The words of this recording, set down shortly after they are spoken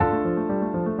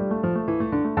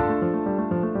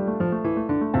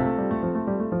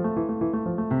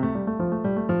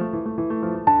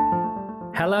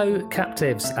Hello,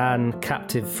 captives and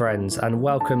captive friends, and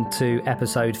welcome to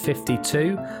episode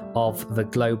 52 of the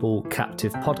Global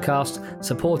Captive Podcast,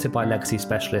 supported by legacy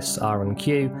specialists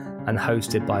R&Q and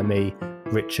hosted by me,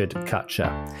 Richard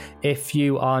Cutcher. If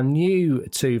you are new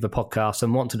to the podcast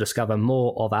and want to discover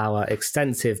more of our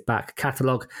extensive back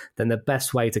catalogue, then the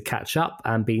best way to catch up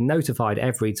and be notified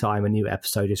every time a new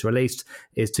episode is released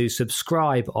is to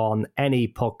subscribe on any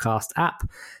podcast app,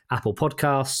 Apple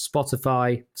Podcasts,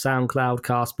 Spotify, SoundCloud,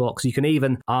 Castbox. You can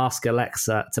even ask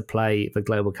Alexa to play the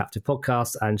Global Captive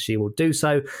Podcast and she will do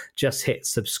so. Just hit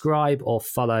subscribe or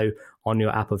follow on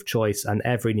your app of choice and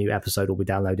every new episode will be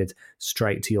downloaded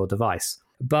straight to your device.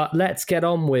 But let's get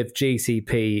on with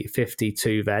GCP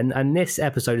 52 then. And this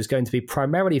episode is going to be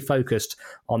primarily focused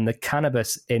on the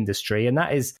cannabis industry, and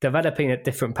that is developing at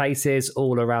different paces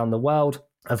all around the world.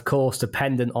 Of course,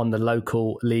 dependent on the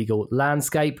local legal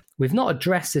landscape. We've not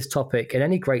addressed this topic in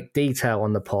any great detail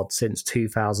on the pod since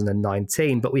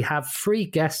 2019, but we have 3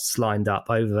 guests lined up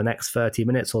over the next 30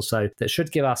 minutes or so that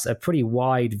should give us a pretty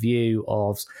wide view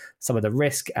of some of the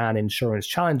risk and insurance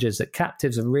challenges that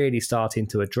captives are really starting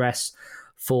to address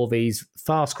for these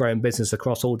fast-growing businesses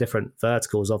across all different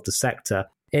verticals of the sector.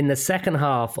 In the second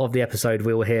half of the episode,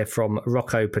 we will hear from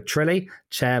Rocco Petrilli,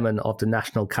 chairman of the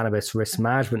National Cannabis Risk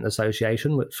Management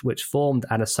Association, which formed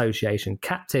an association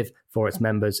captive for its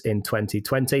members in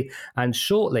 2020. And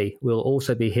shortly, we'll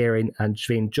also be hearing and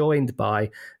being joined by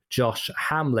Josh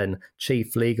Hamlin,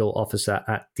 Chief Legal Officer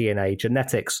at DNA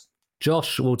Genetics.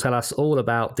 Josh will tell us all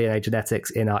about DNA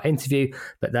Genetics in our interview,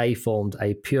 but they formed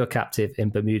a pure captive in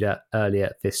Bermuda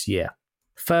earlier this year.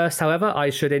 First, however,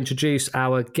 I should introduce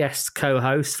our guest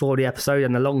co-host for the episode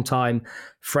and a long-time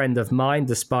friend of mine,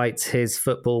 despite his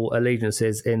football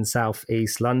allegiances in South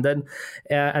East London.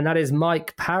 And that is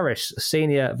Mike Parrish,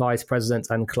 Senior Vice President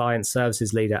and Client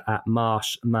Services Leader at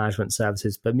Marsh Management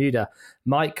Services Bermuda.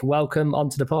 Mike, welcome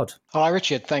onto the pod. Hi,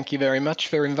 Richard. Thank you very much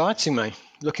for inviting me.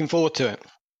 Looking forward to it.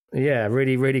 Yeah,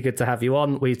 really, really good to have you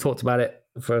on. We've talked about it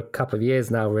for a couple of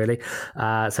years now, really.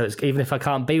 So it's, even if I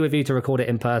can't be with you to record it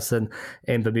in person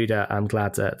in Bermuda, I'm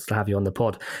glad to have you on the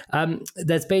pod.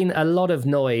 There's been a lot of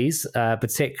noise,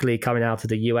 particularly coming out of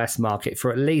the US market for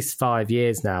at least 5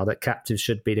 years now, that captives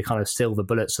should be the kind of silver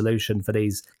bullet solution for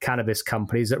these cannabis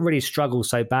companies that really struggle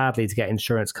so badly to get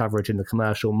insurance coverage in the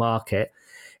commercial market.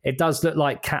 It does look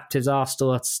like captives are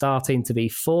still starting to be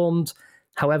formed.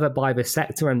 However, by the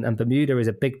sector, and Bermuda is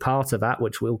a big part of that,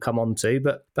 which we'll come on to,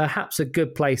 but perhaps a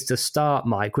good place to start,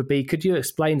 Mike, would be, could you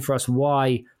explain for us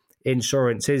why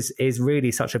insurance is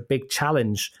really such a big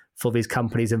challenge for these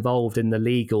companies involved in the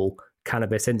legal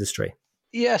cannabis industry?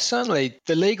 Yeah, certainly.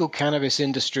 The legal cannabis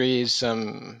industry is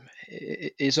obviously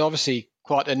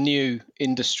quite a new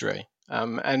industry,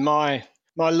 and my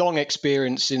long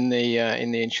experience in the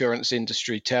insurance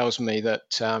industry tells me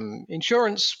that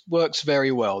insurance works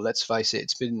very well. Let's face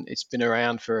it; it's been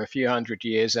around for a few hundred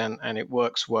years, and it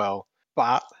works well.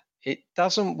 But it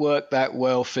doesn't work that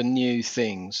well for new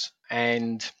things.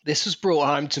 And this was brought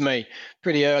home to me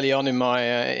pretty early on in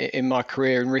my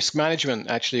career in risk management.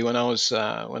 Actually, when I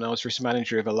was risk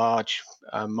manager of a large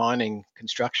mining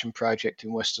construction project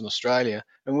in Western Australia,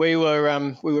 and we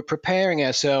were preparing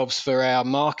ourselves for our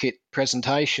market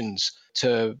presentations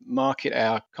to market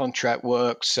our contract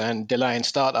works and delay and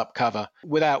startup cover,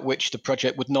 without which the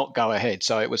project would not go ahead.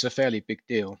 So it was a fairly big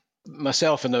deal.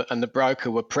 Myself and the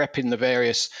broker were prepping the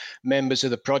various members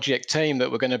of the project team that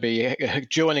were going to be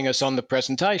joining us on the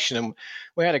presentation. And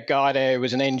we had a guy there who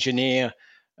was an engineer,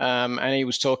 and he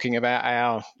was talking about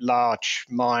our large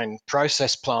mine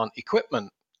process plant equipment.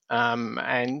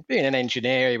 And being an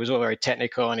engineer, he was all very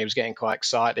technical and he was getting quite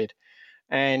excited.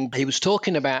 And he was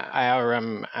talking about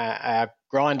our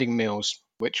grinding mills,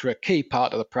 which were a key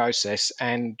part of the process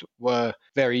and were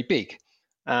very big.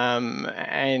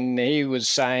 And he was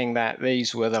saying that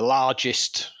these were the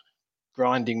largest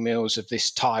grinding mills of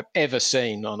this type ever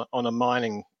seen on a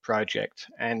mining project.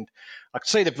 And I could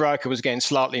see the broker was getting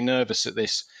slightly nervous at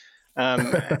this.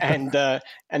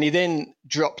 And he then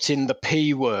dropped in the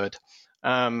P word.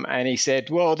 And he said,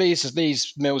 well,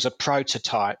 these mills are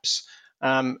prototypes.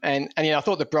 And I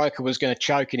thought the broker was going to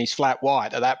choke in his flat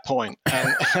white at that point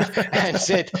and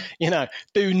said,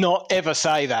 do not ever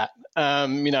say that.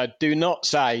 Do not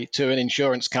say to an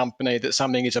insurance company that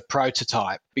something is a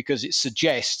prototype, because it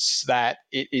suggests that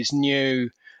it is new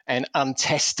and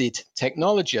untested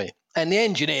technology. And the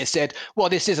engineer said, well,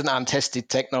 this isn't untested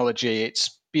technology.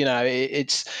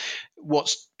 It's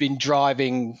what's been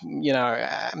driving,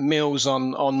 mills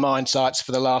on mine sites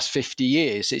for the last 50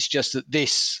 years. It's just that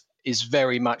this is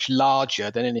very much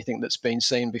larger than anything that's been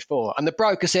seen before. And the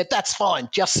broker said, that's fine,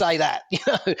 just say that.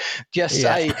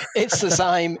 Say it's the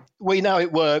same. We know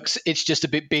it works. It's just a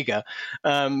bit bigger,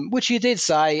 which you did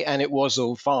say, and it was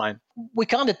all fine. We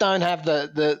kind of don't have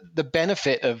the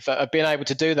benefit of being able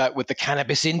to do that with the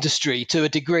cannabis industry. To a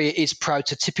degree, it is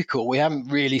prototypical. We haven't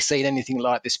really seen anything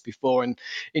like this before. And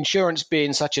insurance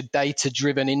being such a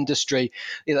data-driven industry,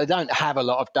 they don't have a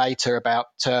lot of data about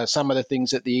some of the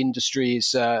things that the industry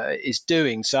is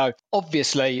doing. So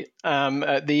obviously,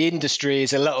 the industry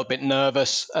is a little bit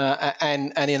nervous,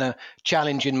 and in a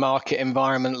challenging market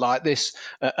environment like this,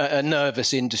 a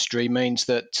nervous industry means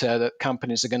that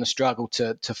companies are going to struggle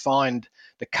to find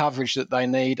the coverage that they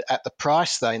need at the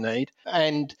price they need.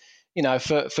 And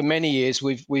for many years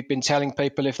we've been telling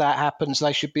people if that happens,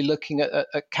 they should be looking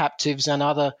at captives and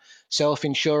other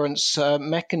self-insurance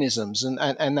mechanisms,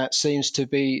 and that seems to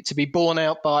be borne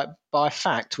out by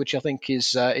fact, which I think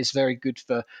is very good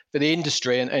for the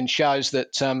industry and shows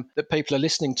that people are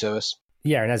listening to us.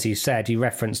 Yeah, and as you said, you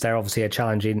referenced they're obviously a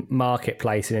challenging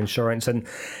marketplace in insurance, and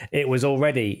it was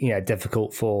already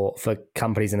difficult for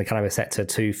companies in the cannabis sector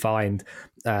to find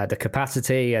the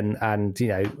capacity and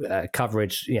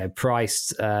coverage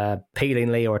priced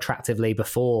appealingly or attractively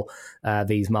before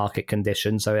these market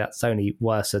conditions. So that's only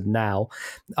worsened now.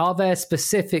 Are there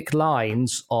specific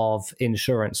lines of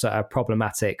insurance that are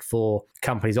problematic for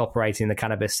companies operating in the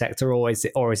cannabis sector, or is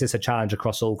this a challenge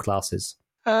across all classes?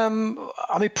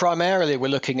 Primarily we're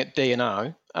looking at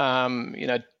D&O.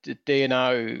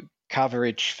 D&O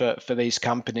coverage for these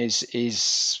companies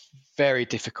is very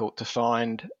difficult to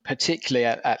find, particularly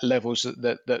at levels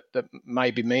that may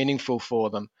be meaningful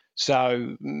for them.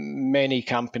 So many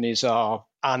companies are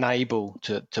unable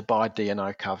to buy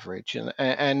D&O coverage,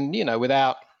 and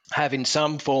without having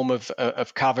some form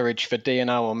of coverage for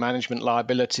D&O or management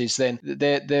liabilities, then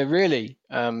they're really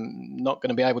not going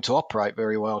to be able to operate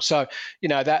very well. So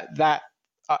that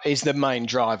is the main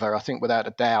driver, I think, without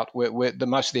a doubt.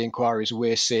 Most of the inquiries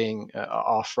we're seeing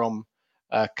are from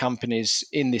companies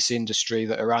in this industry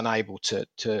that are unable to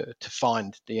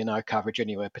find D&O coverage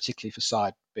anywhere, particularly for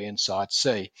side B and side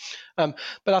C.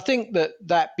 But I think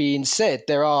that being said,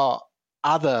 there are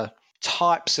other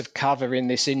types of cover in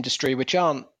this industry which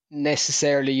aren't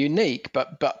necessarily unique,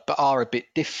 but are a bit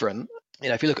different.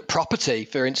 If you look at property,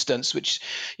 for instance, which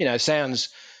sounds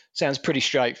pretty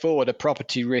straightforward, a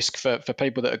property risk for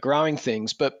people that are growing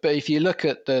things. But if you look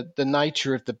at the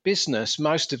nature of the business,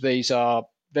 most of these are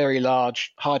very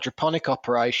large hydroponic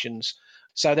operations,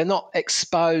 so they're not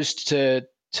exposed to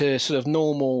sort of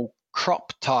normal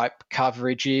crop type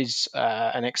coverages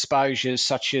and exposures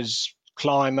such as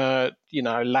climate,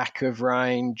 lack of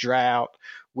rain, drought,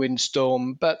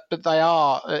 windstorm, but they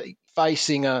are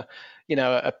facing a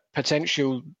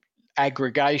potential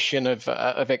aggregation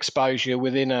of exposure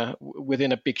within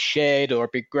a big shed or a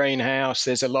big greenhouse.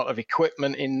 There's a lot of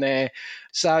equipment in there,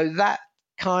 so that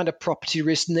kind of property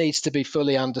risk needs to be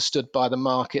fully understood by the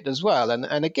market as well.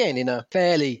 And again, in a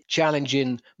fairly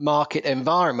challenging market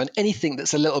environment, anything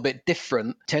that's a little bit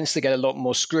different tends to get a lot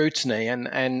more scrutiny and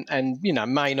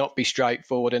may not be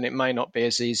straightforward, and it may not be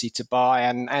as easy to buy,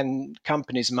 and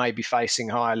companies may be facing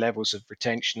higher levels of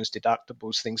retentions,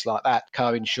 deductibles, things like that,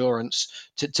 co-insurance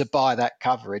to buy that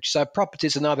coverage. So property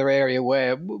is another area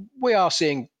where we are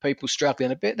seeing people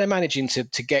struggling a bit. They're managing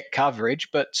to get coverage,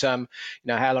 but how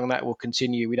long that will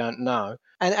continue, we don't know.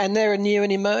 And there are new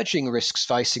and emerging risks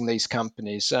facing these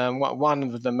companies. One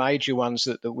of the major ones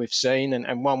that we've seen,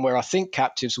 and one where I think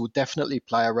captives will definitely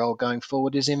play a role going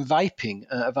forward, is in vaping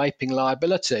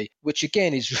liability, which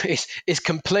again is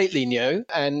completely new,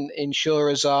 and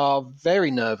insurers are very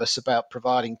nervous about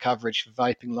providing coverage for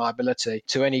vaping liability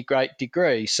to any great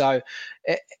degree. So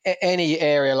any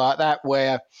area like that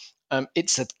where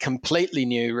it's a completely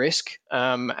new risk,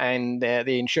 and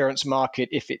the insurance market,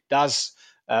 if it does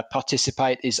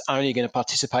participate, is only going to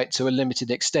participate to a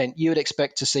limited extent. You would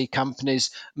expect to see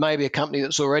companies, maybe a company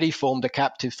that's already formed a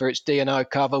captive for its D&O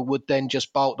cover would then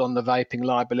just bolt on the vaping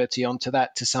liability onto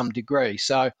that to some degree.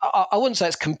 So I wouldn't say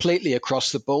it's completely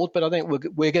across the board, but I think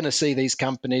we're going to see these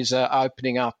companies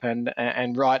opening up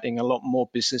and writing a lot more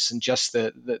business than just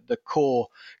the core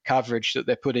coverage that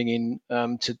they're putting in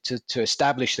to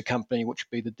establish the company, which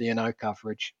would be the D&O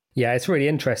coverage. Yeah, it's really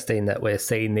interesting that we're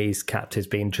seeing these captives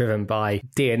being driven by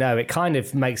D&O. It kind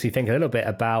of makes me think a little bit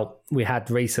about, we had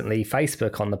recently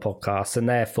Facebook on the podcast, and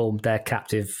they formed their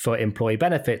captive for employee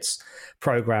benefits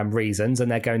program reasons, and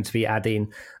they're going to be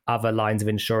adding other lines of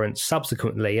insurance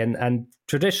subsequently. And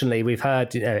traditionally, we've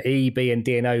heard EB and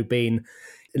D&O being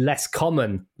less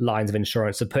common lines of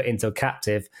insurance to put into a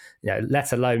captive,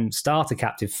 let alone start a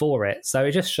captive for it. So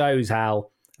it just shows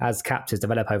how as captives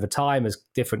develop over time, as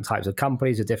different types of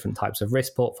companies with different types of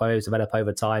risk portfolios develop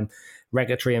over time,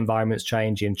 regulatory environments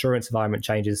change, the insurance environment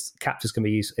changes, captives can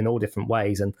be used in all different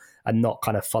ways and not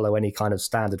kind of follow any kind of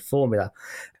standard formula.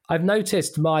 I've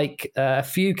noticed, Mike, a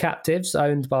few captives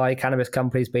owned by cannabis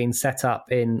companies being set up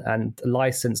in and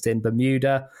licensed in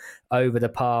Bermuda over the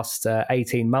past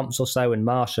 18 months or so, and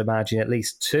Marsh are managing at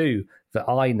least 2 that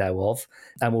I know of,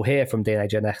 and we'll hear from DNA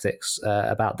Genetics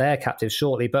about their captives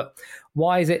shortly. But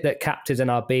why is it that captives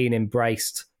are being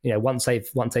embraced? You know, once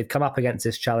they've come up against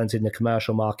this challenge in the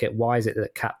commercial market, why is it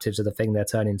that captives are the thing they're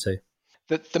turning to?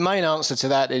 The main answer to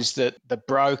that is that the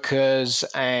brokers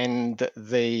and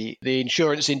the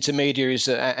insurance intermediaries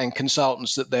and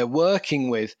consultants that they're working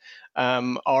with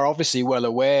are obviously well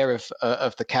aware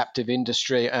of the captive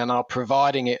industry and are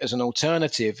providing it as an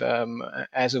alternative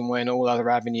as and when all other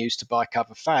avenues to buy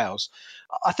cover fails.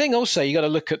 I think also you got to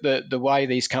look at the way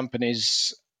these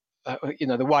companies,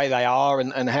 the way they are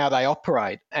and how they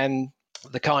operate, and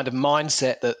the kind of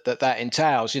mindset that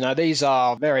entails. These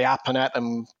are very up and at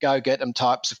them, go get them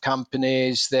types of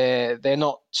companies. They're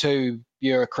not too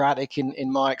bureaucratic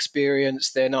in my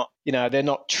experience. They're not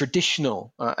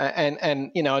traditional, and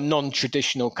a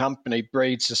non-traditional company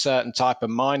breeds a certain type of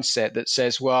mindset that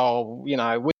says, well,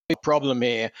 we problem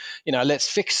here, let's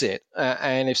fix it.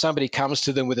 And if somebody comes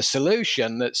to them with a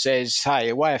solution that says, hey,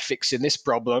 a way of fixing this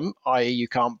problem, i.e. you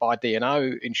can't buy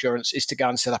D&O insurance, is to go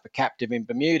and set up a captive in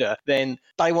Bermuda, then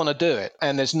they want to do it.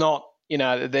 And there's not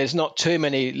too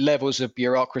many levels of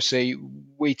bureaucracy.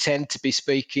 We tend to be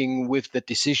speaking with the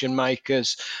decision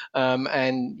makers.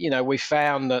 And we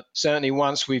found that certainly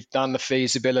once we've done the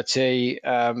feasibility,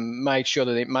 made sure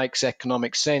that it makes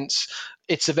economic sense,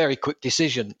 it's a very quick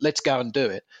decision. Let's go and do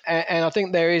it. And I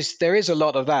think there is a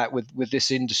lot of that with this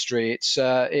industry. It's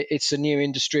a new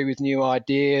industry with new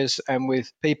ideas and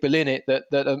with people in it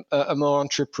that are more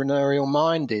entrepreneurial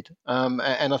minded.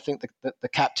 And I think that the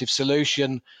captive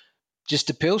solution just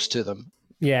appeals to them.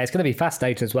 Yeah, it's going to be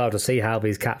fascinating as well to see how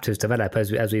these captives develop.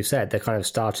 As we've said, they're kind of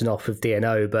starting off with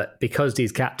D&O, but because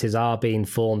these captives are being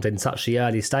formed in such the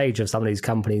early stage of some of these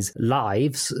companies'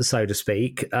 lives, so to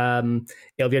speak,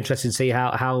 it'll be interesting to see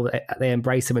how they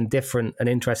embrace them in different and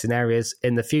interesting areas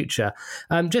in the future.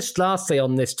 Just lastly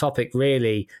on this topic,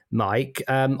 really, Mike,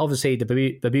 obviously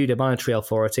the Bermuda Monetary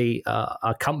Authority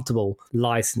are comfortable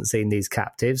licensing these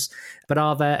captives, but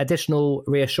are there additional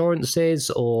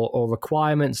reassurances or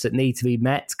requirements that need to be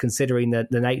met, considering the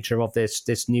nature of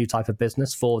this new type of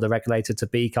business, for the regulator to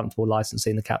be comfortable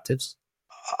licensing the captives?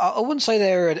 I wouldn't say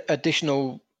there are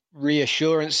additional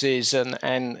reassurances, and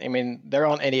I mean, there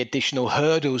aren't any additional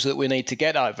hurdles that we need to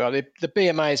get over. The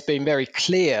BMA has been very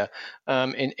clear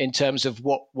in terms of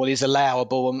what is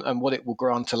allowable and what it will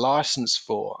grant a license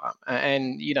for.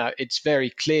 And, it's very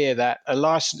clear that a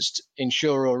licensed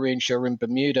insurer or reinsurer in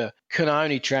Bermuda can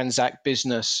only transact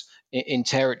business in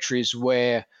territories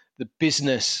where the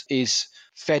business is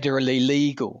federally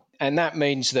legal. And that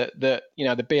means that the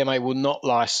BMA will not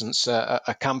license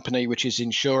a company which is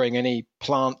insuring any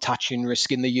plant touching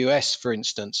risk in the US, for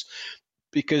instance,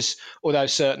 because although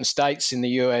certain states in the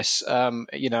US,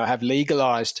 have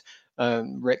legalized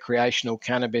recreational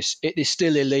cannabis, it is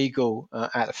still illegal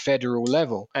at a federal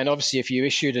level. And obviously, if you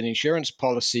issued an insurance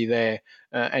policy there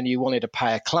and you wanted to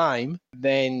pay a claim,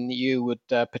 then you would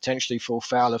potentially fall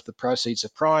foul of the Proceeds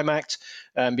of Crime Act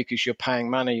because you're paying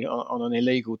money on an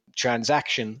illegal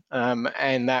transaction.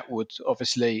 And that would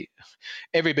obviously,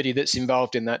 everybody that's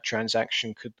involved in that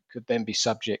transaction could then be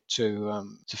subject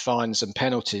to fines and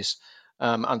penalties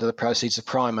under the Proceeds of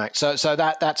Crime Act. So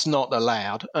that's not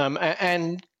allowed.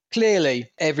 And clearly,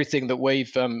 everything that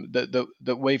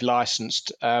we've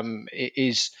licensed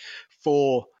is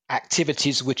for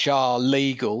activities which are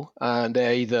legal.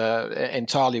 They're either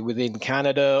entirely within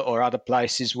Canada or other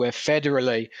places where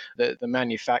federally the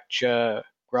manufacture,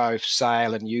 growth,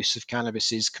 sale, and use of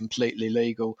cannabis is completely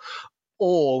legal,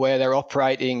 or where they're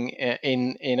operating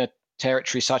in a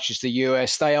territory such as the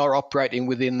US, they are operating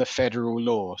within the federal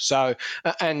law. So,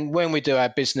 and when we do our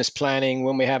business planning,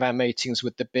 when we have our meetings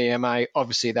with the BMA,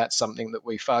 obviously that's something that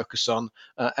we focus on,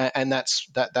 and that's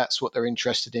what they're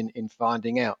interested in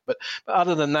finding out. But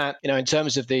other than that, in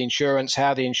terms of the insurance,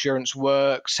 how the insurance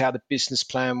works, how the business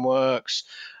plan works,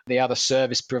 the other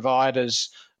service providers,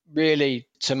 really,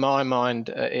 to my mind,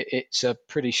 it's a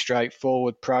pretty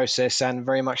straightforward process and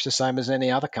very much the same as any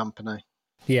other company.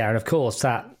 Yeah, and of course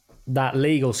that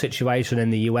legal situation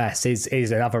in the US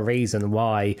is another reason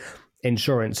why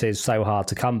insurance is so hard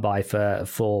to come by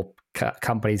for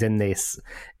companies in this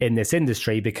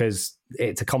industry, because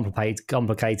it's a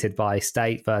complicated by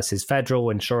state versus federal.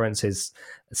 Insurance is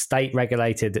state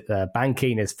regulated,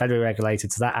 banking is federally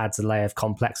regulated, so that adds a layer of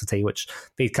complexity which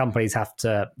these companies have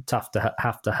to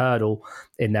hurdle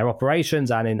in their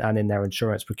operations and in their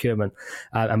insurance procurement.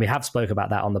 And we have spoke about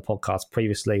that on the podcast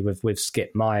previously with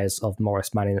Skip Myers of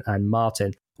Morris Manning and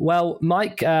Martin. Well,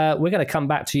 Mike, we're going to come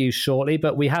back to you shortly,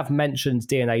 but we have mentioned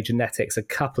DNA Genetics a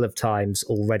couple of times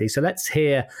already. So let's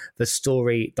hear the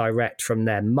story direct from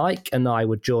them. Mike and I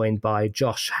were joined by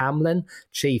Josh Hamlin,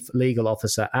 Chief Legal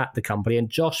Officer at the company. And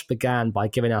Josh began by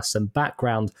giving us some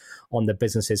background on the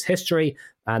business's history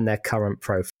and their current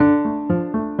profile.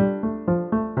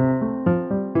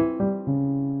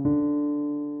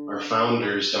 Our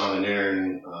founders, Don and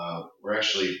Aaron, were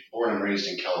actually born and raised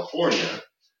in California.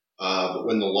 But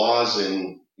when the laws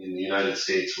in the United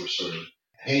States were sort of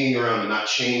hanging around and not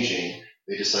changing,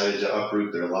 they decided to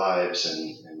uproot their lives and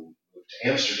move to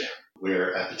Amsterdam,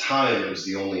 where at the time it was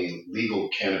the only legal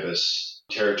cannabis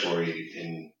territory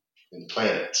in the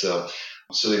planet. So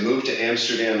they moved to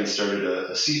Amsterdam and started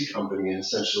a seed company. And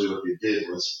essentially what they did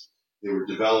was they were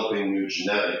developing new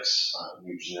genetic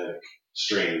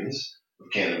strains of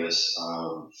cannabis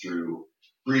through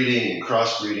breeding and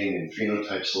crossbreeding and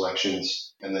phenotype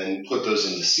selections, and then put those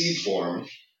into seed form,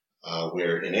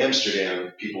 where in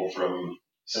Amsterdam, people from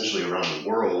essentially around the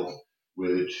world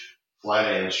would fly to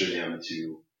Amsterdam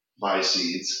to buy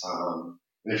seeds.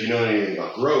 And if you know anything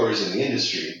about growers in the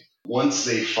industry, once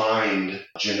they find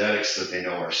genetics that they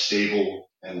know are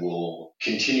stable and will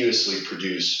continuously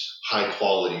produce high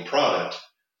quality product,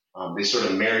 they sort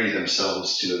of marry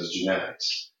themselves to those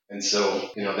genetics. And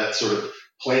so, that sort of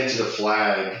planted a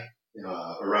flag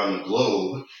around the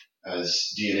globe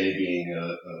as DNA being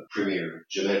a premier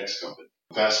genetics company.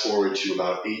 Fast forward to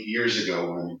about 8 years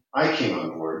ago when I came on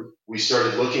board, we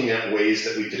started looking at ways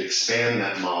that we could expand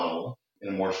that model in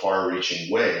a more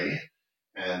far-reaching way.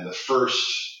 And the first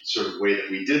sort of way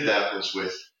that we did that was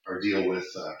with our deal with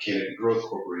Canopy Growth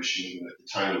Corporation, who at the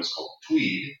time was called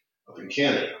Tweed, up in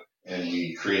Canada. And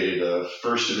we created a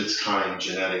first-of-its-kind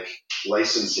genetic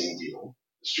licensing deal,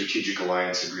 a strategic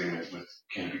alliance agreement with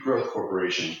Canopy Growth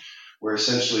Corporation, where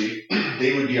essentially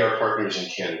they would be our partners in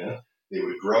Canada. They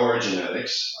would grow our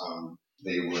genetics.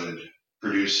 They would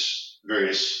produce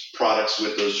various products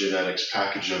with those genetics,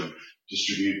 package them,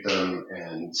 distribute them,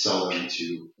 and sell them to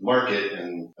the market.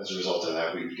 And as a result of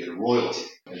that, we would get a royalty.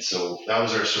 And so that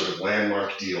was our sort of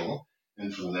landmark deal.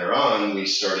 And from there on, we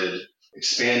started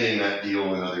expanding that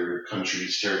deal in other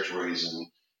countries, territories, and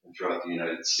throughout the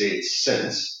United States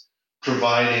since,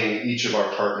 providing each of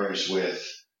our partners with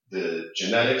the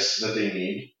genetics that they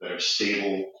need, that are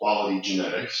stable, quality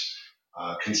genetics,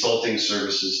 consulting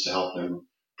services to help them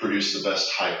produce the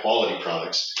best high-quality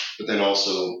products, but then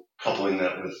also coupling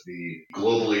that with the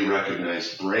globally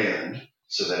recognized brand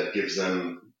so that it gives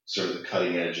them sort of the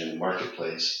cutting edge in the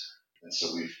marketplace. And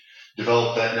so we've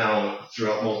developed that now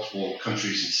throughout multiple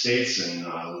countries and states and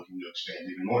looking to expand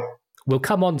even more. We'll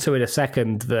come on to in a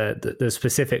second the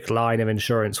specific line of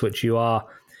insurance which you are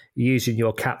using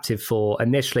your captive for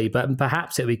initially, but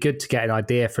perhaps it would be good to get an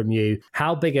idea from you.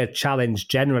 How big a challenge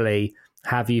generally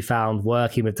have you found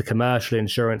working with the commercial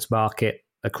insurance market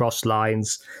across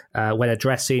lines when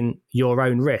addressing your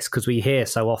own risk? Because we hear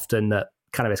so often that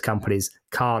cannabis companies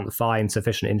can't find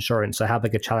sufficient insurance. So how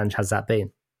big a challenge has that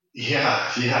been?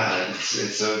 Yeah,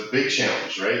 it's a big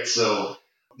challenge, right? So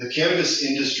the cannabis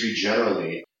industry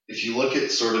generally, if you look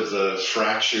at sort of the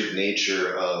fractured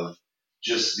nature of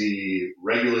just the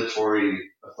regulatory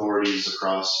authorities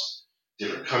across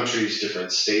different countries,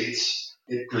 different states,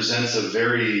 it presents a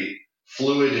very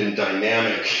fluid and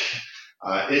dynamic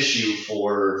issue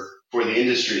for the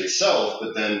industry itself,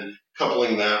 but then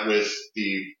coupling that with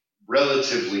the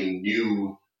relatively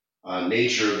new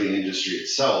nature of the industry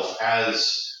itself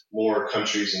as more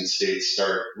countries and states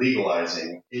start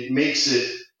legalizing, it makes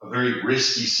it a very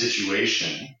risky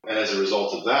situation. And as a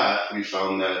result of that, we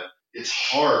found that it's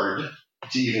hard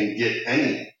to even get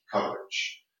any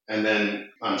coverage. And then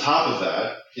on top of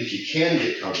that, if you can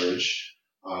get coverage,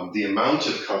 the amount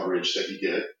of coverage that you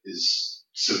get is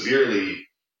severely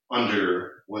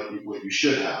under what you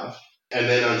should have. And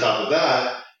then on top of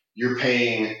that, you're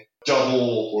paying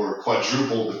double or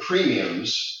quadruple the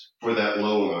premiums for that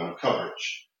low amount of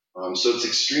coverage. So it's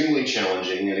extremely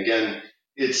challenging. And again,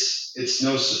 it's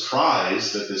no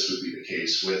surprise that this would be the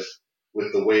case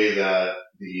with the way that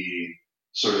the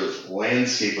sort of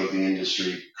landscape of the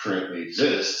industry currently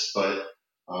exists. But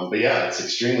yeah, it's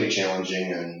extremely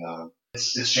challenging, and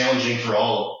it's challenging for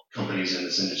all companies in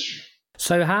this industry.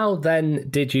 So how then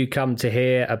did you come to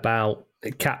hear about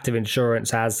captive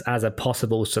insurance as a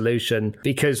possible solution?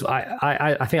 Because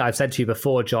I think I've said to you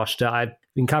before, Josh, that I've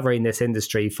been covering this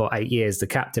industry for 8 years, the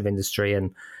captive industry,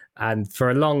 and for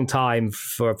a long time,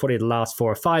 for probably the last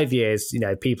 4 or 5 years,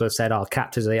 people have said,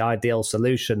 captives are the ideal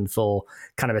solution for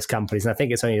cannabis companies. And I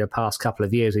think it's only the past couple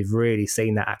of years we've really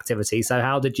seen that activity. So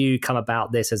how did you come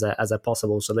about this as a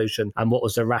possible solution? And what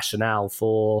was the rationale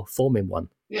for forming one?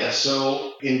 Yeah,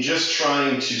 so in just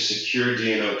trying to secure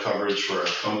D&O coverage for our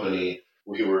company,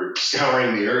 we were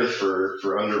scouring the earth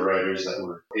for underwriters that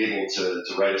were able to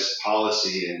write us a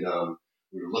policy, and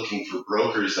we were looking for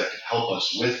brokers that could help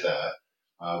us with that.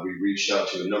 We reached out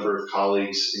to a number of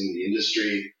colleagues in the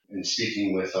industry, and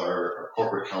speaking with our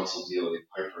corporate counsel, DLA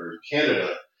Piper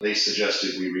Canada, they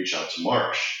suggested we reach out to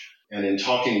Marsh. And in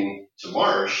talking to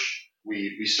Marsh,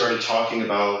 we started talking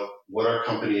about what our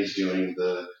company is doing,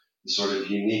 the sort of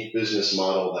unique business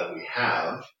model that we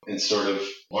have, and sort of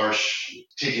Marsh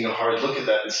taking a hard look at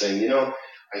that and saying,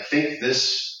 I think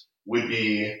this would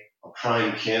be a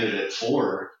prime candidate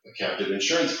for a captive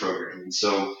insurance program. And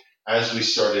so as we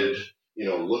started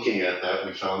looking at that,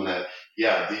 we found that,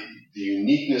 the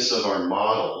uniqueness of our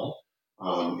model,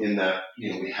 in that,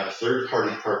 we have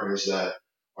third-party partners that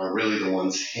are really the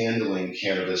ones handling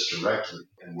cannabis directly.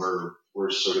 And we're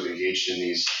sort of engaged in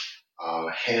these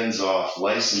hands-off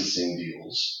licensing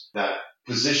deals that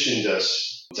positioned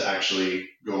us to actually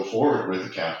go forward with a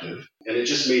captive. And it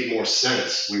just made more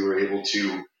sense. We were able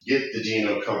to get the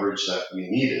D&O coverage that we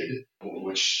needed,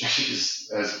 which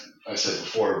is, as I said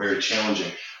before, very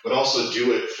challenging, but also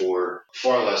do it for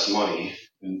far less money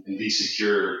and be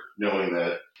secure knowing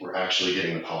that we're actually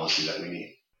getting the policy that we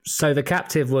need. So the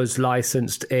captive was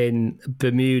licensed in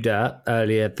Bermuda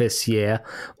earlier this year.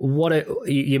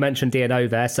 You mentioned D&O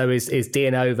there. So is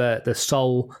D&O the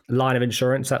sole line of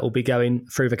insurance that will be going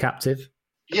through the captive?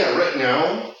 Yeah, right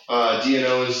now,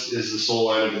 D&O is the sole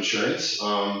line of insurance.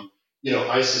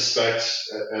 I suspect,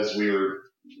 as we were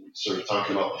sort of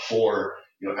talking about before,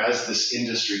 as this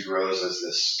industry grows, as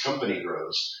this company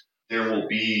grows, there will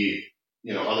be,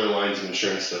 other lines of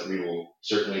insurance that we will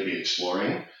certainly be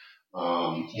exploring.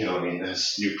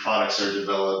 As new products are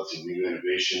developed and new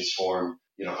innovations form,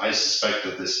 I suspect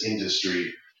that this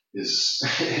industry is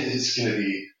going to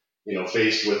be,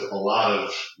 faced with a lot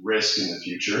of risk in the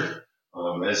future,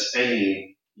 as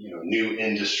any, new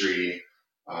industry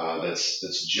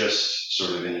that's just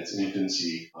sort of in its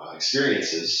infancy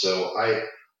experiences. So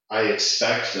I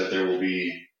expect that there will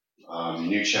be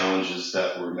new challenges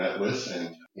that we're met with,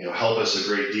 and help us a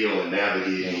great deal in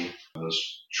navigating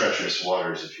those treacherous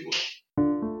waters, if you will.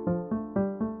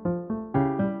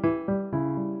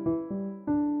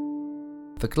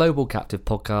 The Global Captive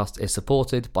Podcast is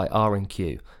supported by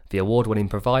R&Q, the award-winning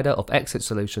provider of exit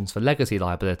solutions for legacy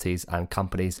liabilities and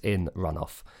companies in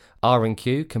runoff.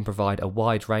 R&Q can provide a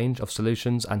wide range of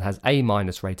solutions and has A-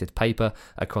 rated paper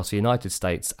across the United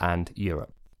States and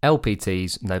Europe.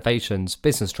 LPTs, novations,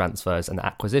 business transfers and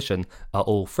acquisition are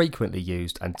all frequently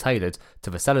used and tailored to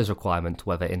the seller's requirement,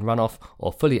 whether in runoff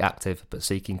or fully active but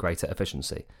seeking greater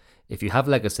efficiency. If you have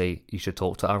legacy, you should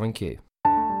talk to R&Q.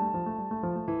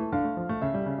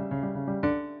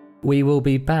 We will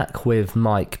be back with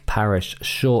Mike Parrish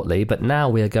shortly, but now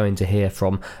we are going to hear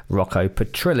from Rocco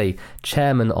Petrilli,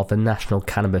 chairman of the National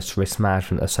Cannabis Risk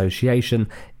Management Association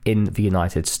in the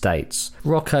United States.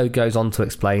 Rocco goes on to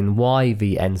explain why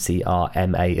the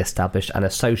NCRMA established an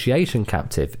association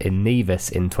captive in Nevis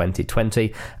in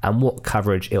 2020 and what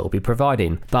coverage it will be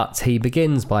providing. But he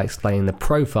begins by explaining the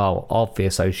profile of the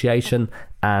association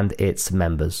and its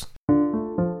members.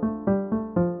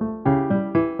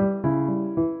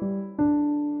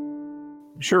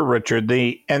 Sure, Richard.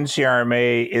 The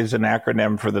NCRMA is an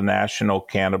acronym for the National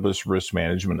Cannabis Risk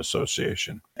Management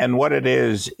Association. And what it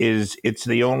is it's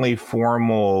the only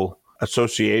formal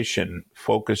association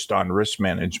focused on risk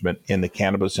management in the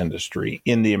cannabis industry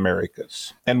in the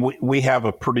Americas. And we have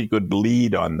a pretty good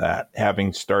lead on that,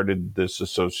 having started this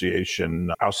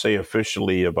association, I'll say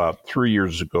officially about 3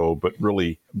 years ago, but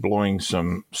really blowing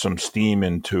some steam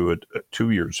into it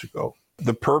 2 years ago.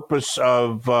 The purpose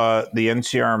of the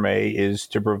NCRMA is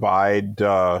to provide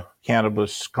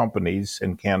cannabis companies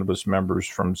and cannabis members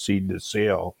from seed to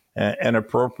sale an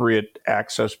appropriate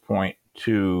access point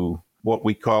to what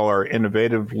we call our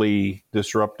innovatively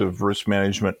disruptive risk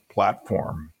management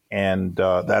platform. And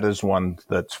that is one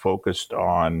that's focused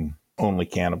on only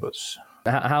cannabis.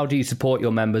 How do you support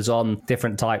your members on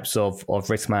different types of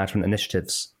risk management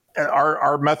initiatives?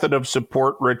 Our method of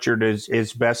support, Richard,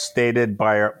 is best stated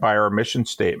by our mission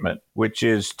statement, which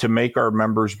is to make our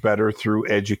members better through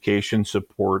education,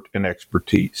 support, and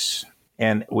expertise.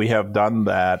 And we have done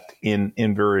that in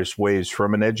various ways.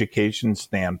 From an education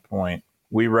standpoint,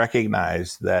 we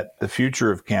recognized that the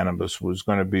future of cannabis was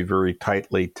going to be very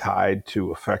tightly tied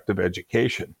to effective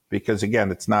education because,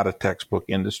 again, it's not a textbook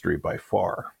industry by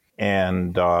far.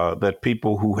 And that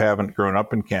people who haven't grown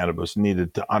up in cannabis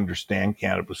needed to understand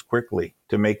cannabis quickly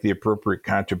to make the appropriate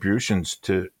contributions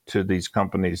to these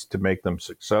companies to make them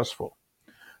successful.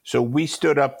 So we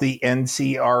stood up the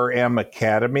NCRM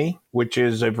Academy, which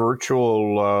is a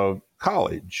virtual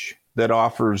college that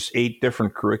offers 8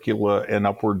 different curricula and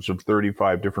upwards of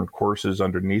 35 different courses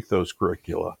underneath those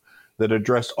curricula that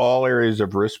address all areas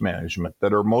of risk management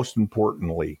that are most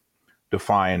importantly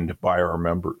defined by our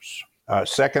members.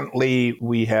 Secondly,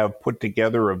 we have put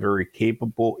together a very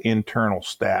capable internal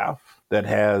staff that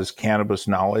has cannabis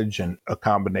knowledge and a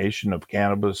combination of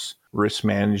cannabis risk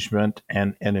management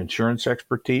and insurance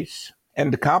expertise.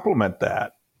 And to complement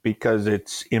that, because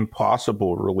it's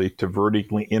impossible really to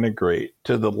vertically integrate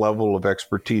to the level of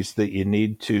expertise that you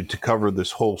need to cover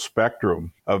this whole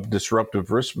spectrum of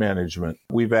disruptive risk management,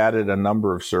 we've added a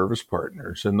number of service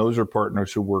partners, and those are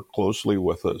partners who work closely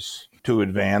with us to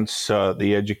advance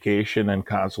the education and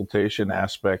consultation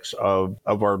aspects of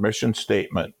our mission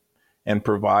statement and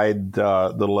provide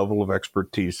the level of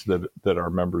expertise that our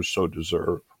members so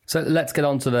deserve. So let's get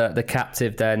on to the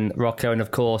captive then, Rocco. And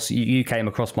of course, you came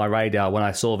across my radar when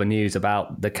I saw the news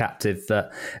about the captive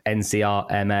that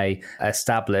NCRMA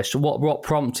established. What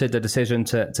prompted the decision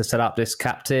to set up this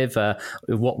captive?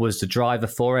 What was the driver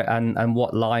for it? And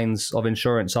what lines of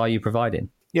insurance are you providing?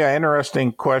 Yeah,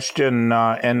 interesting question.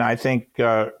 And I think,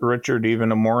 Richard,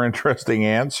 even a more interesting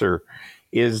answer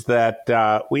is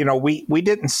that, we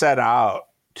didn't set out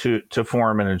to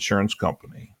form an insurance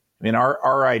company. I mean,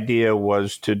 our idea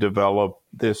was to develop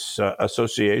this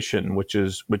association, which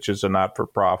is a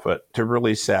not-for-profit, to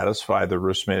really satisfy the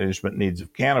risk management needs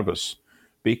of cannabis.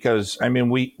 Because, I mean,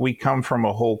 we come from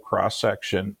a whole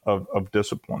cross-section of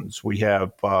disciplines. We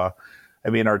have,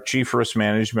 our chief risk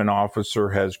management officer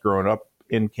has grown up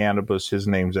in cannabis. His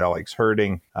name's Alex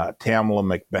Herding.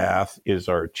 Tamla McBath is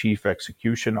our chief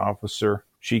execution officer.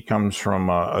 She comes from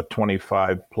a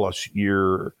 25-plus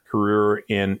year career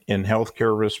in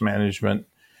healthcare risk management.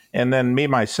 And then me,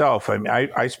 myself,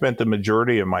 I spent the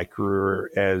majority of my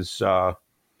career as, on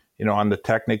the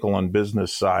technical and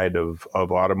business side of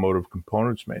automotive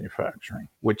components manufacturing,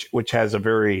 which has a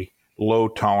very low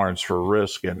tolerance for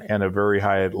risk and a very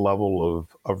high level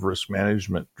of risk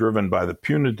management driven by the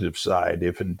punitive side,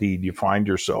 if indeed you find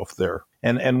yourself there.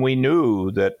 And we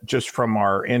knew that just from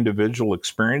our individual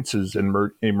experiences in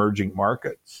emerging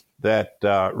markets, that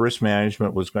risk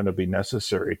management was going to be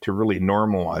necessary to really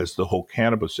normalize the whole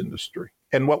cannabis industry.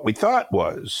 And what we thought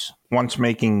was, once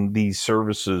making these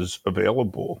services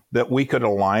available, that we could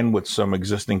align with some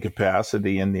existing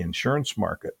capacity in the insurance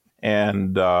market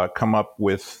and come up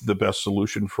with the best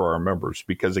solution for our members.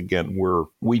 Because again,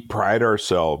 we pride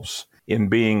ourselves in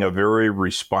being a very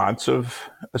responsive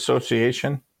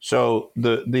association. So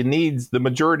the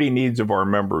majority needs of our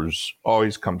members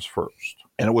always comes first.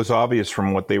 And it was obvious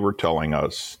from what they were telling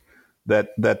us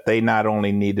that they not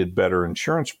only needed better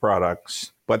insurance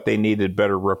products, but they needed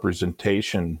better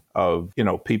representation of,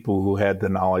 people who had the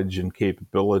knowledge and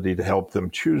capability to help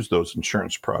them choose those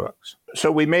insurance products.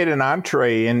 So we made an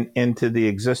entree into the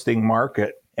existing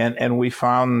market, and we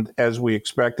found, as we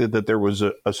expected, that there was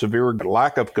a severe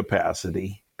lack of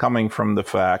capacity coming from the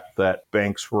fact that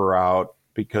banks were out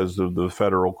because of the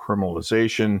federal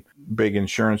criminalization. Big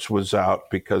insurance was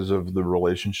out because of the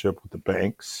relationship with the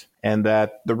banks, and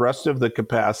that the rest of the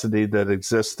capacity that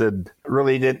existed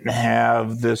really didn't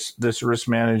have this risk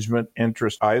management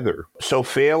interest either. So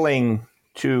failing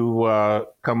to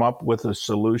come up with a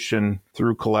solution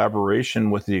through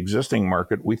collaboration with the existing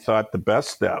market, we thought the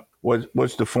best step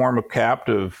was to form a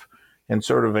captive and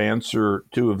sort of answer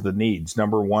 2 of the needs.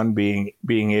 Number one being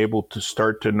able to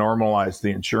start to normalize the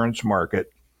insurance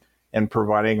market and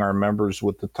providing our members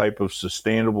with the type of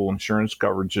sustainable insurance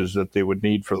coverages that they would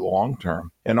need for the long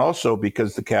term. And also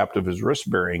because the captive is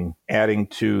risk-bearing, adding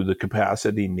to the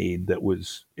capacity need that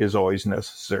is always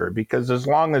necessary. Because as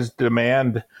long as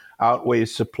demand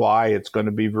outweighs supply, it's going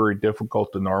to be very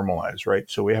difficult to normalize, right?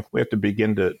 So we have to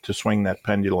begin to swing that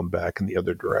pendulum back in the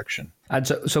other direction. And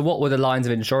so what were the lines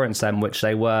of insurance then, which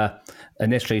they were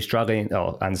initially struggling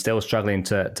and still struggling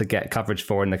to get coverage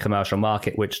for in the commercial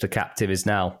market, which the captive is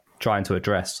now trying to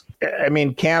address? I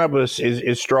mean, cannabis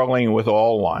is struggling with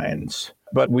all lines.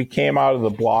 But we came out of the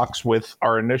blocks with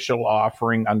our initial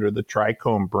offering under the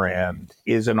Trichome brand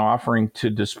is an offering to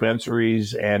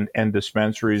dispensaries and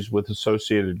dispensaries with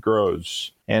associated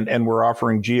grows. And we're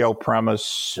offering GL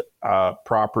premise,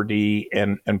 property,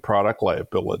 and product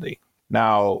liability.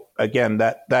 Now, again,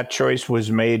 that choice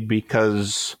was made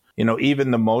because,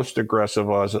 even the most aggressive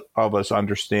of us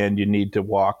understand you need to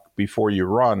walk before you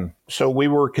run. So we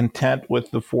were content with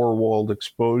the four-walled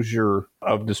exposure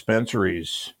of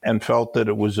dispensaries and felt that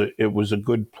it was a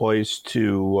good place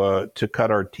to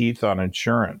cut our teeth on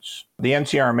insurance. The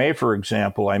NCRMA, for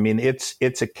example,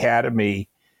 its academy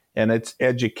and its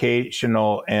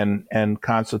educational and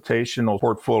consultational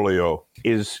portfolio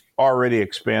is already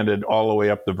expanded all the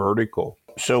way up the vertical.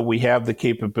 So we have the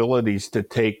capabilities to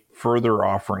take further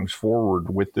offerings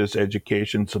forward with this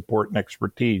education, support, and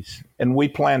expertise. And we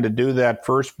plan to do that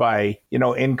first by,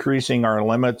 increasing our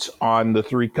limits on the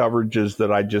three coverages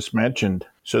that I just mentioned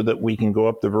so that we can go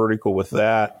up the vertical with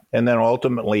that, and then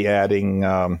ultimately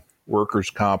adding workers'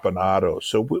 comp and auto.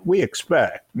 So we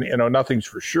expect, nothing's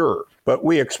for sure, but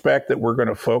we expect that we're going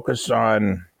to focus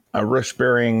on a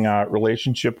risk-bearing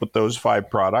relationship with those 5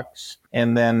 products,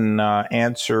 and then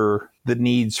answer the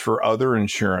needs for other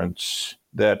insurance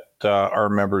that our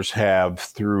members have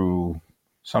through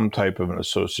some type of an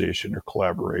association or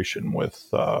collaboration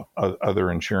with other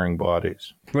insuring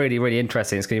bodies. Really, really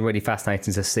interesting. It's going to be really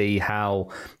fascinating to see how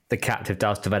the captive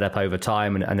does develop over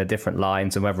time and the different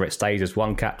lines, and whether it stays as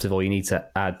one captive or you need to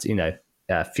add,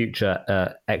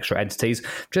 future extra entities.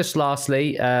 Just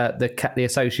lastly, the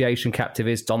association captive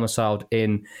is domiciled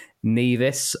in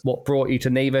Nevis. What brought you to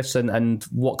Nevis, and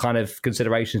what kind of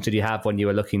considerations did you have when you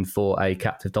were looking for a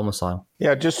captive domicile?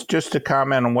 Yeah, just to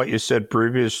comment on what you said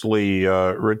previously,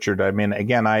 Richard.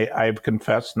 Again, I've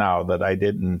confessed now that I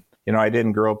didn't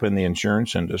grow up in the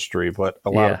insurance industry, but a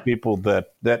lot of people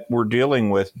that we're dealing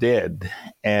with did.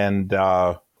 And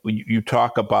you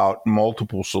talk about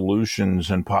multiple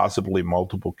solutions and possibly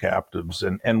multiple captives,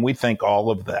 and we think all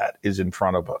of that is in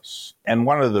front of us. And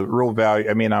one of the real value,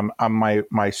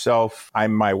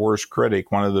 I'm my worst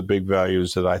critic. One of the big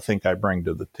values that I think I bring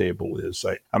to the table is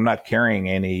I'm not carrying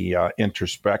any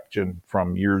introspection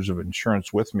from years of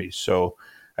insurance with me. So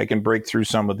I can break through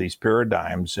some of these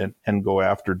paradigms and go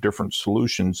after different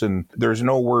solutions. And there's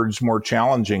no words more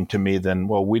challenging to me than,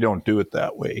 well, we don't do it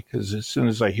that way. Because as soon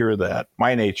as I hear that,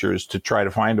 my nature is to try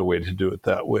to find a way to do it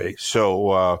that way.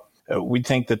 So we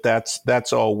think that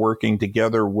that's all working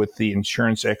together with the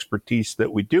insurance expertise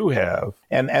that we do have.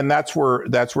 And that's where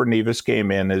Nevis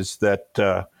came in, is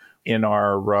that in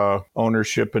our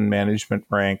ownership and management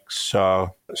ranks,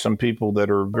 some people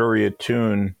that are very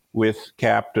attuned with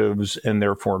captives and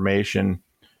their formation.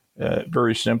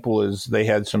 Very simple, is they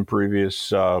had some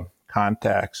previous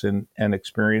contacts and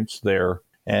experience there.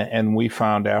 And we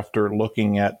found, after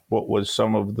looking at what was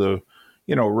some of the,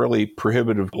 really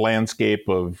prohibitive landscape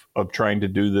of trying to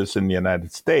do this in the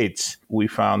United States, we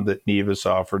found that Nevis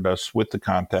offered us, with the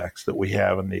contacts that we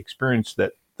have and the experience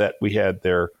that we had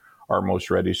there, our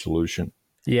most ready solution.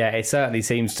 Yeah, it certainly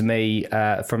seems to me,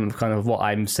 from kind of what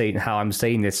I'm seeing, how I'm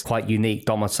seeing this quite unique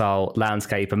domicile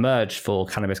landscape emerge for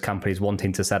cannabis companies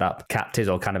wanting to set up captives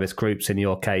or cannabis groups. In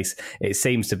your case, it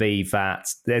seems to be that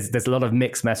there's a lot of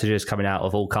mixed messages coming out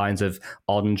of all kinds of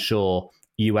onshore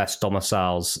US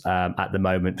domiciles at the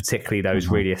moment, particularly those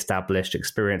really established,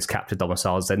 experienced captive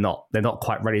domiciles. They're not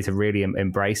quite ready to really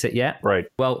embrace it yet. Right.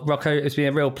 Well, Rocco, it's been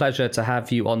a real pleasure to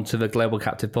have you onto the Global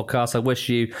Captive Podcast. I wish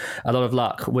you a lot of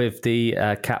luck with the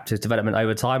captive development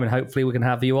over time, and hopefully we can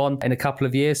have you on in a couple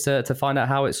of years to find out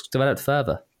how it's developed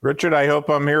further. Richard, I hope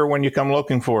I'm here when you come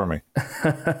looking for me.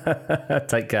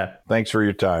 Take care. Thanks for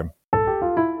your time.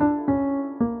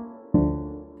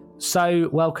 So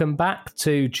welcome back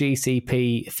to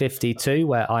GCP 52,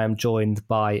 where I am joined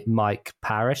by Mike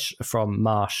Parrish from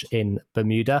Marsh in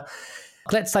Bermuda.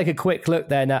 Let's take a quick look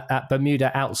then at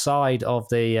Bermuda outside of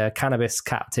the cannabis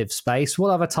captive space.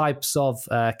 What other types of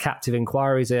captive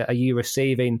inquiries are you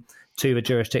receiving to the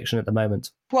jurisdiction at the moment?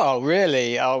 Well,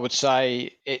 really, I would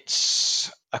say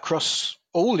it's across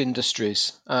all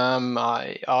industries.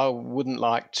 I wouldn't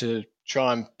like to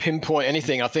try and pinpoint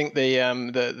anything. I think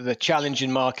the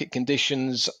challenging market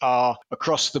conditions are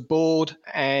across the board,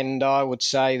 and I would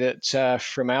say that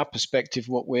from our perspective,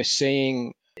 what we're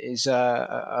seeing is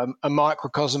a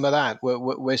microcosm of that.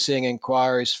 We're seeing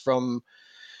inquiries from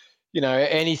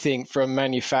anything from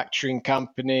manufacturing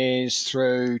companies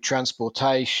through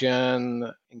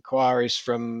transportation, inquiries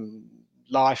from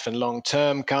life and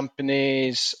long-term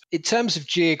companies. In terms of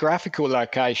geographical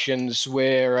locations,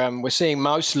 we're seeing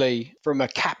mostly from a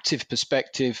captive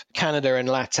perspective, Canada and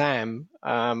LATAM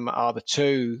are the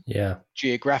two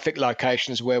geographic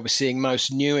locations where we're seeing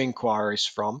most new inquiries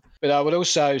from. But I would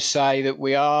also say that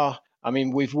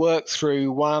we've worked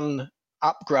through one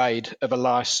upgrade of a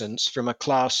license from a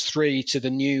class 3 to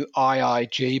the new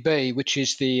IIGB, which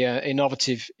is the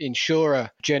innovative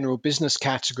insurer general business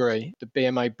category the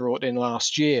BMA brought in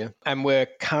last year. And we're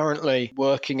currently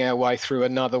working our way through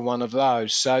another one of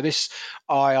those. So this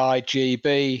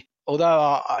IIGB, although,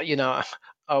 I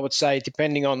would say,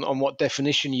 depending on what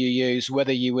definition you use,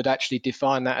 whether you would actually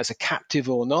define that as a captive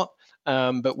or not.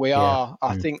 But we are,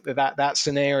 I think that's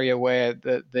an area where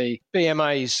the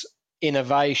BMA's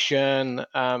innovation,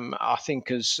 I think,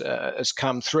 has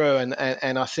come through,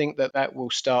 and I think that will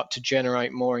start to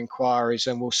generate more inquiries,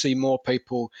 and we'll see more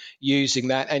people using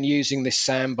that and using this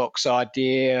sandbox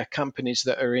idea. Companies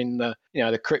that are in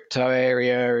the crypto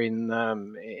area, in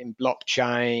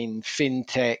blockchain,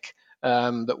 fintech,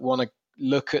 that want to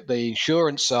look at the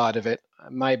insurance side of it,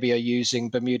 maybe are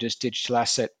using Bermuda's Digital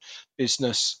Asset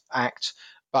Business Act,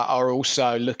 but are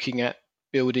also looking at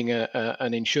building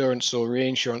an insurance or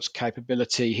reinsurance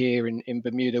capability here in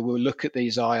Bermuda. We'll look at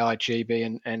these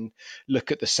IIGB and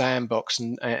look at the sandbox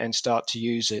and start to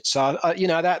use it. So,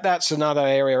 that's another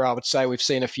area I would say we've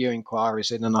seen a few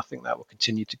inquiries in, and I think that will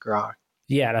continue to grow.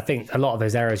 Yeah, and I think a lot of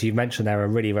those areas you've mentioned there are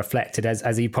really reflected.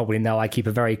 As you probably know, I keep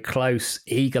a very close,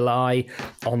 eagle eye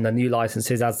on the new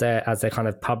licenses as they're kind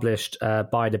of published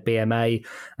by the BMA.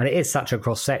 And it is such a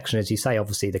cross section, as you say.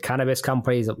 Obviously, the cannabis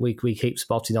companies that we keep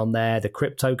spotting on there, the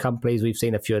crypto companies, we've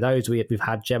seen a few of those. We've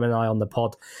had Gemini on the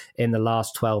pod in the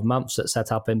last 12 months that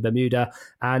set up in Bermuda,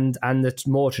 and the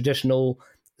more traditional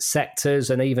sectors,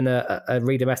 and even a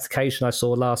redomestication I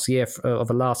saw last year of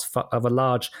a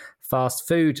large fast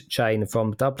food chain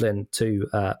from Dublin to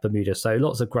Bermuda. So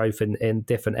lots of growth in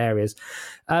different areas.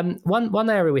 One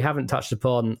area we haven't touched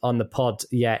upon on the pod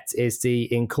yet is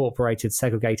the Incorporated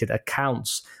Segregated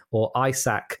Accounts, or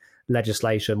ISAC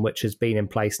legislation, which has been in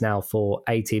place now for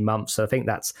 18 months. So I think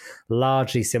that's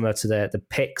largely similar to the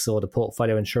PICs, or the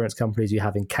portfolio insurance companies you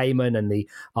have in Cayman, and the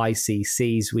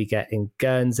ICCs we get in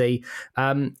Guernsey.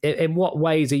 In what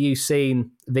ways are you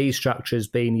seeing these structures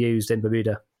being used in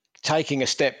Bermuda? Taking a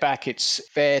step back, it's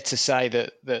fair to say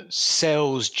that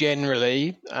cells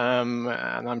generally, and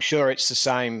I'm sure it's the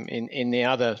same in the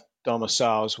other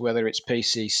domiciles, whether it's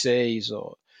PCCs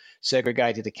or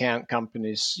segregated account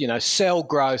companies, cell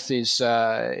growth is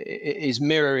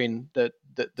mirroring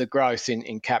the growth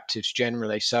in captives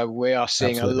generally. So we are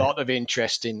seeing Absolutely. A lot of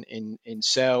interest in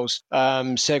cells,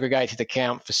 segregated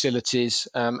account facilities,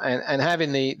 and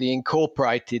having the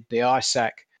incorporated, the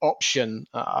ISAC option,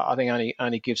 I think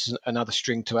only gives another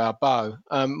string to our bow.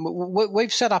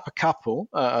 We've set up a couple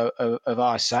of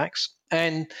ISACs,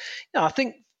 and I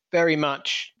think very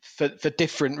much for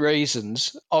different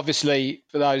reasons. Obviously,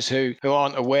 for those who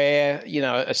aren't aware,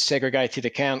 a segregated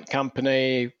account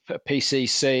company, a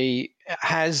PCC,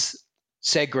 has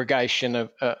segregation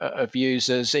of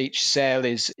users. Each cell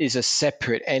is a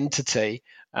separate entity,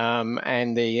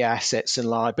 and the assets and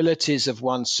liabilities of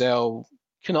one cell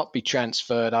cannot be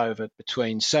transferred over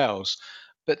between cells.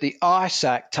 But the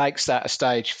ISAC takes that a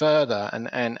stage further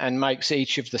and makes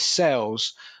each of the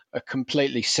cells a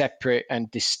completely separate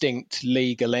and distinct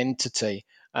legal entity.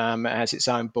 It has its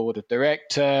own board of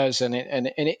directors, and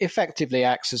it effectively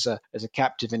acts as a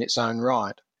captive in its own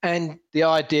right. And the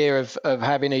idea of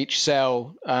having each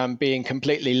cell being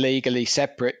completely legally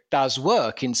separate does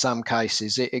work in some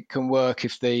cases. It can work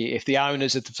if the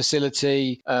owners of the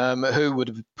facility who would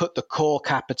have put the core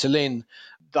capital in,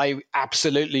 they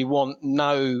absolutely want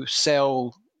no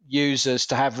cell users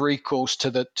to have recourse to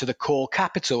the core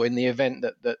capital in the event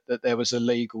that there was a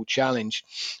legal challenge,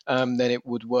 then it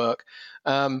would work.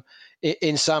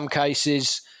 In some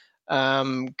cases,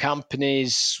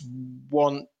 companies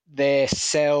want their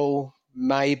cell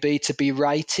maybe to be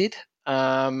rated,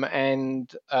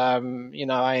 and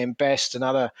AM Best and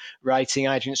other rating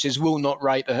agencies will not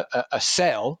rate a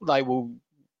cell. They will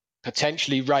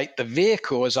potentially rate the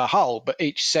vehicle as a whole, but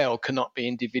each cell cannot be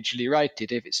individually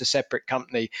rated. If it's a separate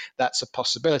company, that's a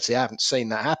possibility. I haven't seen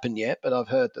that happen yet, but I've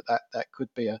heard that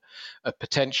could be a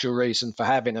potential reason for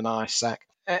having an ISAC.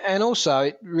 And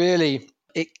also,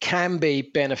 it can be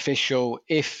beneficial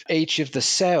if each of the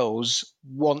cells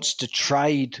wants to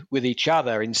trade with each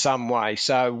other in some way.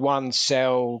 So one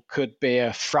cell could be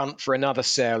a front for another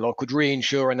cell, or could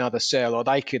reinsure another cell, or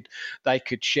they could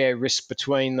share risk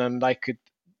between them. They could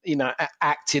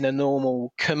act in a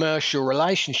normal commercial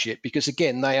relationship, because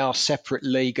again, they are separate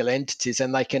legal entities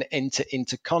and they can enter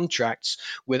into contracts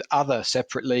with other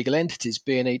separate legal entities,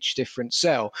 being each different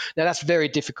cell. Now, that's very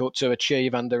difficult to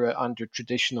achieve under a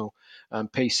traditional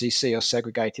PCC or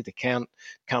segregated account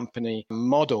company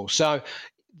model. So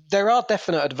there are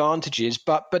definite advantages,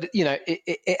 but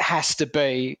it has to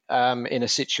be in a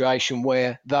situation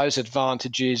where those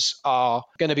advantages are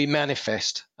going to be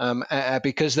manifest,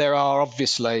 because there are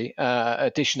obviously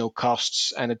additional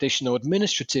costs and additional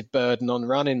administrative burden on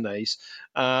running these.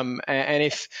 And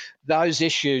if those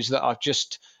issues that I've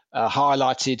just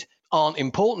highlighted aren't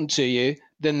important to you,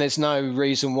 then there's no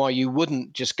reason why you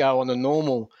wouldn't just go on a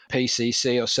normal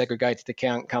PCC or segregated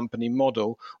account company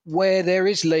model, where there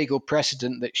is legal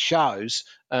precedent that shows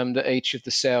that each of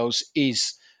the cells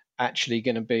is actually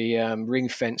going to be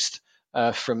ring-fenced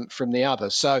from the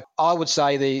others. So I would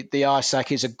say the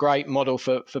ISAC is a great model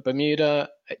for Bermuda.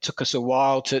 It took us a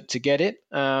while to get it,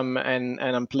 and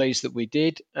I'm pleased that we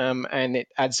did, and it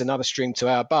adds another string to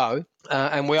our bow.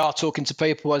 And we are talking to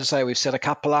people. As I say, we've set a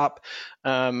couple up,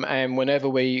 and whenever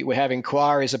we have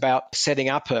inquiries about setting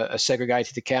up a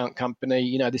segregated account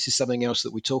company, this is something else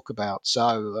that we talk about.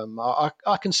 So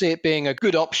I can see it being a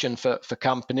good option for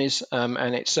companies,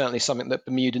 and it's certainly something that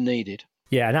Bermuda needed.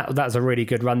 Yeah, and that's a really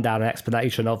good rundown and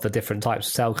explanation of the different types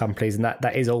of cell companies, and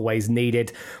that is always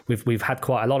needed. We've had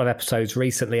quite a lot of episodes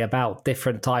recently about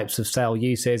different types of cell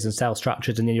uses and cell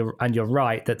structures, and you're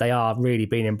right that they are really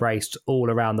being embraced all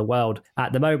around the world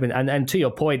at the moment. And to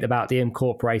your point about the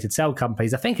incorporated cell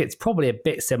companies, I think it's probably a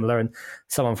bit similar, and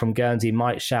someone from Guernsey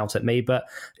might shout at me, but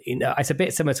it's a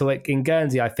bit similar to it in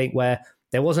Guernsey, I think, where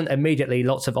there wasn't immediately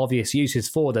lots of obvious uses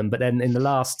for them, but then in the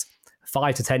last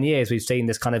 5 to 10 years, we've seen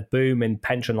this kind of boom in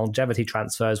pension longevity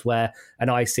transfers where an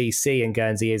ICC in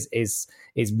Guernsey is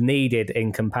needed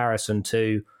in comparison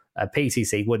to a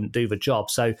PCC wouldn't do the job.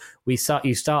 So you start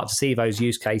to see those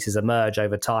use cases emerge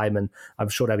over time, and I'm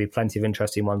sure there'll be plenty of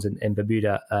interesting ones in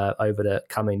Bermuda over the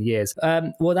coming years.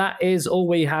 Well, that is all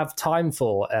we have time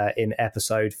for in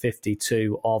episode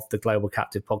 52 of the Global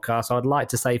Captive Podcast. I'd like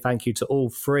to say thank you to all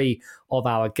three of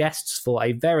our guests for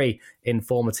a very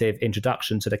informative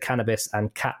introduction to the cannabis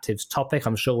and captives topic.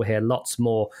 I'm sure we'll hear lots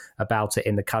more about it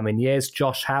in the coming years.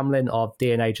 Josh Hamlin of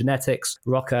DNA Genetics,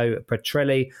 Rocco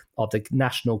Petrilli of the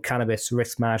National Cannabis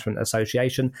Risk Management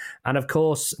Association, and of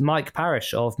course, Mike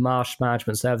Parrish of Marsh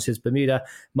Management Services Bermuda.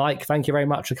 Mike, thank you very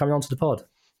much for coming on to the pod.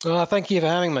 Thank you for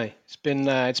having me. It's been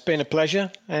a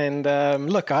pleasure, and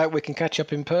look, I hope we can catch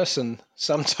up in person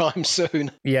sometime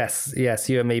soon. Yes,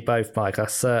 you and me both, Mike. I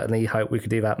certainly hope we could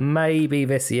do that maybe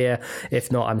this year.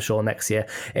 If not, I'm sure next year.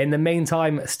 In the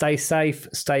meantime, stay safe,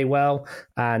 stay well,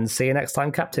 and see you next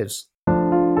time, Captives.